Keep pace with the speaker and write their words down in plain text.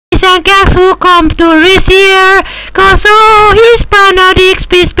boys and girls who come to this year, cause all Hispanic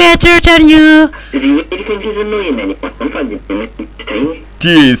is better than you.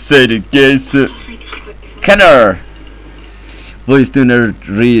 Gee, say the case. Connor, please do not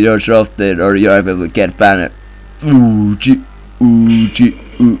read or trusted or you will get banned. Ooh, gee, ooh, gee,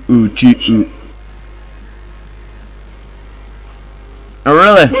 ooh, gee, ooh. Oh,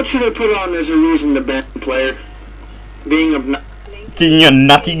 really? What should I put on as a reason to ban a player? Being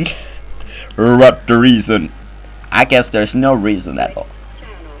nothing. What the reason? I guess there's no reason at all.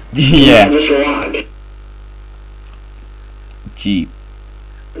 Yeah. Gee.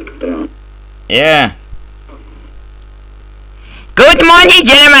 Yeah. Good morning,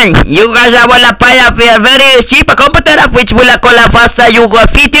 gentlemen. You guys are will buy a very cheap computer which will cost you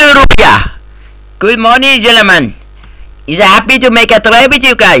 50 rupiah. Good morning, gentlemen. Is happy to make a try with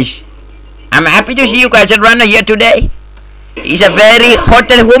you guys. I'm happy to see you guys around here today. It's a very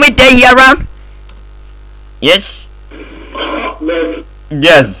hot and humid day here around. Yes.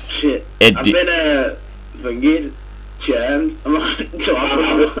 Yes. Shit. I've been forget, Chad.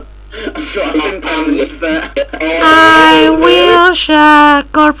 I will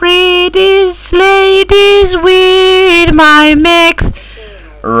shackle pretty ladies with my mix.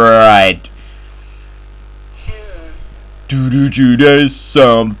 Right. There's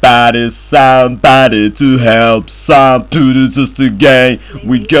somebody to help some to this is the game.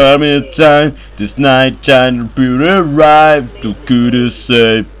 We got in time this night trying to put it right. To could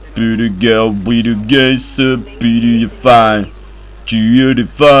say pretty girl we the gay so pretty fine. You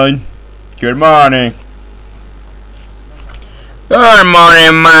define. Good morning. Good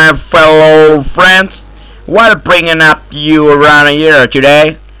morning, my fellow friends. What bringing up you around here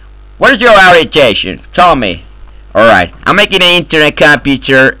today? What is your orientation? Tell me. Alright, I'm making an internet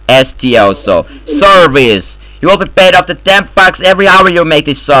computer STO, so service. You will be paid up to 10 bucks every hour you make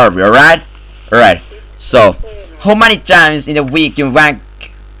this survey, alright? Alright, so how many times in a week you rank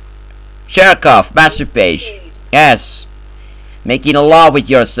jerk off, master page? Yes, making a law with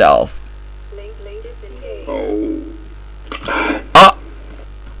yourself.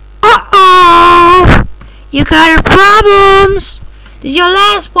 Uh-oh! You got problems! This is your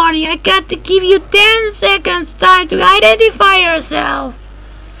last warning. I got to give you 10 seconds time to identify yourself.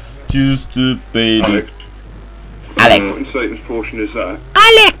 Just a baby. Alex. Satan's portion is that.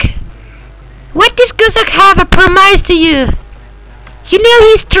 Alec! What does Gusak have a promise to you? You know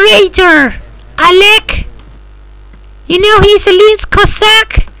he's traitor! Alec! You know he's a Linz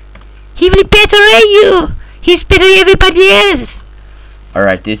Cossack! He will betray you! He's betraying everybody else!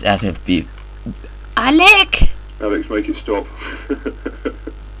 Alright, this SFP. Alec! Alex, make it stop.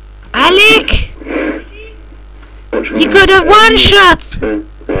 Alec! You got a one shot!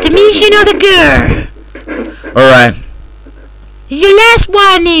 The mission of the girl! Alright. It's your last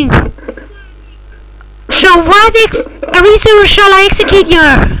warning! So what reason shall I execute you?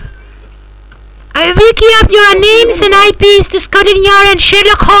 I will key up your names and IPs to Scotland Yard and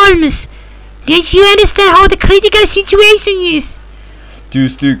Sherlock Holmes. Don't you understand how the critical situation is?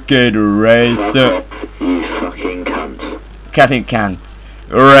 Just to get a raise. You fucking cunt. Cutting cunt.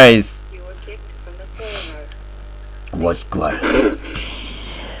 Raise. You were kicked from the server. What's good?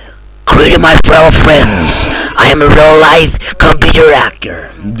 Greeting my fellow friends. I am a real-life computer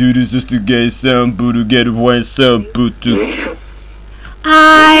actor. Do this just to get some boo to get away some boo to.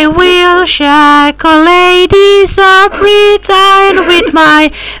 I will shackle ladies of Britain with my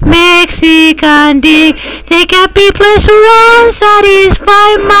Mexican dick. Take a people's wrongs,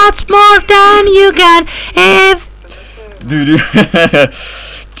 satisfy much more than you can ever. Dude,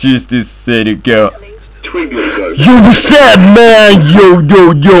 just to say to go. Yo, what's up, man?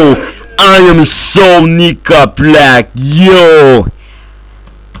 Yo. I am so Nika Black, yo.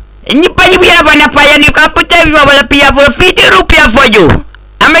 Ni paya panapaya ni kaputa wala pia for 50 rupiah for you.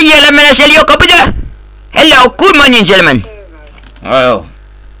 Am I yelling man sell your computer? Hello, good morning, gentlemen. Oh,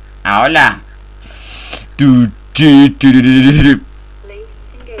 hola.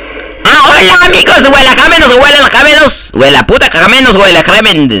 Hola amigos, huela camenos, huela puta camenos, huela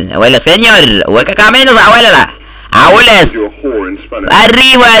cremen, huela señor, huela camenos, abuela, abuelas.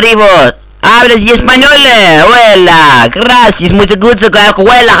 Arriba. Hablas y español, huela, gracias, mucho gusto,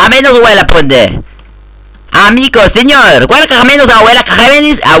 huela, camenos, huela, ponte. Amigos, señor, ¿cuál camenos, abuela,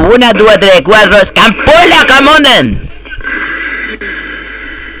 camenos? A 1, 2, 3, 4, campola, camonen.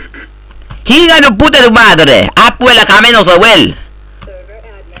 Higa no puta tu madre, apuela, camenos, abuel. Server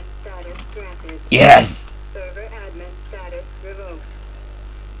admin status granted. Yes. Server admin status revoked.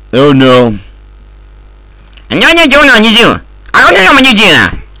 Oh no.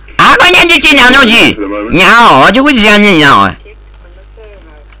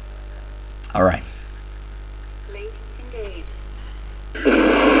 Alright. Link engaged.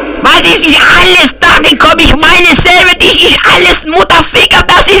 Was ist nicht alles? Darin komme ich meine Server, das ist alles Mutterficker,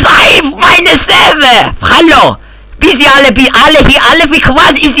 das ist auf meine Server. Hallo, wie sie alle wie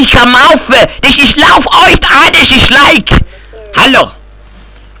quasi ist, ich am Laufe. Das ist lauf euch an, das ist like. Hallo.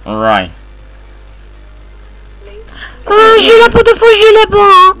 Alright. Je la portefeuille, je la bon.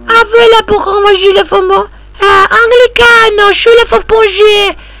 Avec la pour moi, je la fais moi. Anglicano, je la fais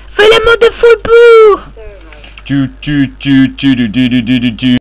ponger. Fais le mot de football. Server. Do